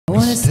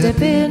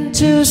step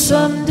into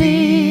some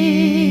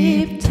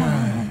deep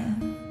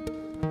time.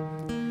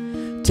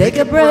 Take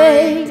a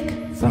break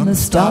from the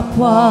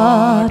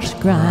stopwatch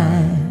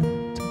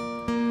grind.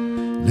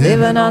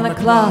 Living on the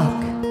clock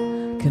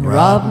can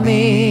rob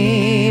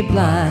me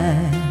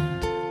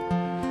blind.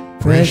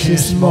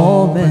 Precious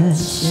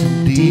moments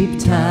in deep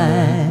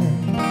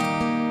time.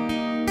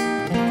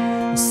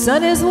 The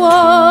sun is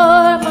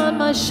warm on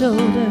my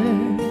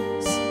shoulders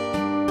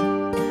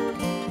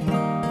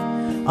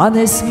on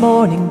this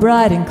morning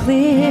bright and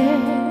clear.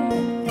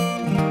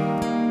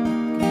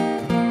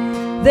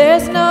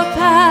 There's no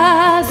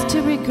past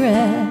to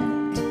regret,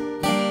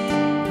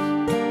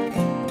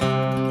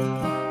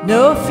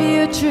 no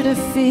future to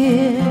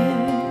fear.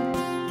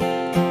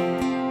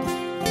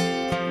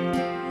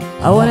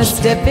 I want to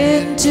step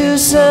into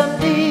some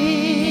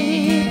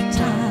deep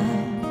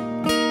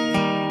time.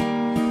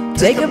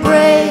 Take a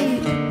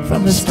break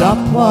from the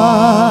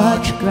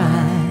stopwatch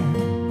grind.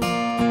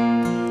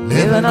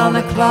 Living on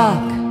the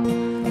clock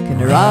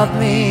can rob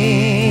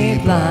me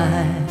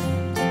blind.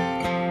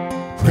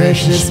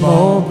 Precious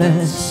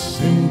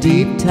moments in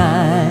deep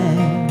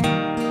time.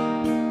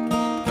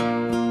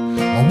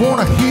 I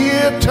wanna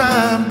hear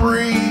time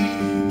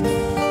breathe,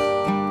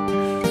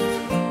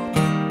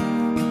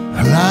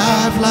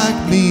 alive like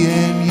me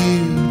and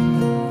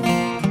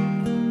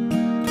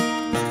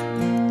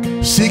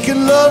you,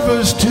 seeking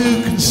lovers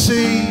to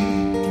conceive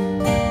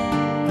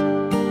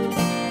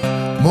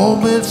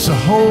moments of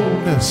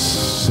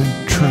wholeness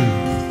and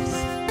truth.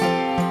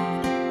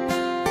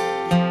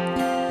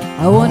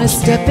 I want to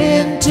step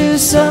into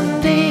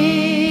some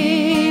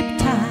deep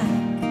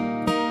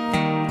time.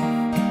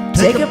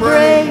 Take a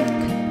break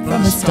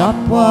from the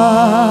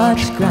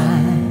stopwatch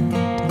grind.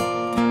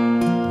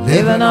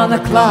 Living on the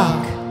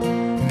clock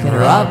can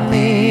rob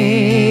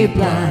me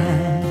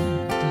blind.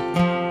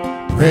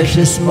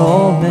 Precious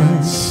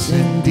moments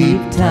in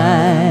deep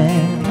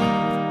time.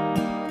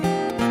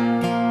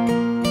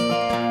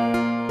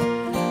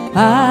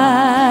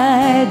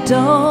 I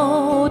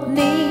don't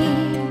need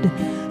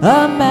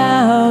a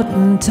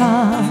mountain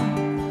top.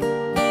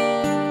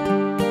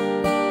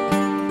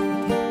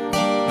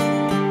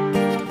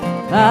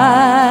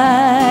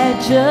 I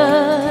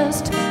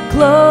just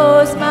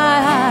close my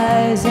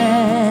eyes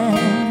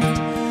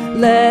and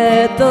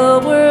let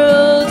the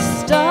world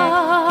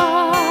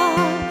stop.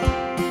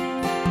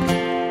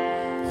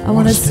 I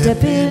want to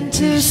step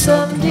into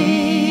some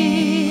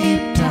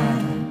deep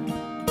time.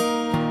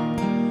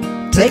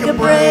 Take a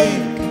break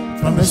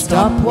from the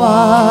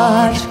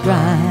stopwatch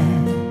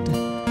grind.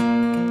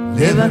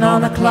 Living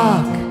on the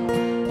clock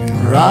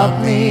can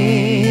rob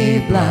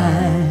me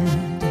blind.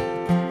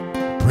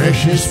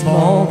 Precious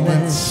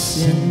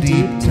moments in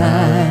deep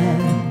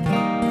time.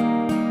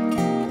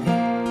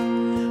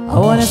 I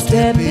want to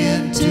step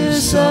into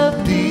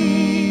some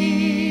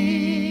deep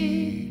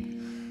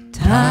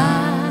time.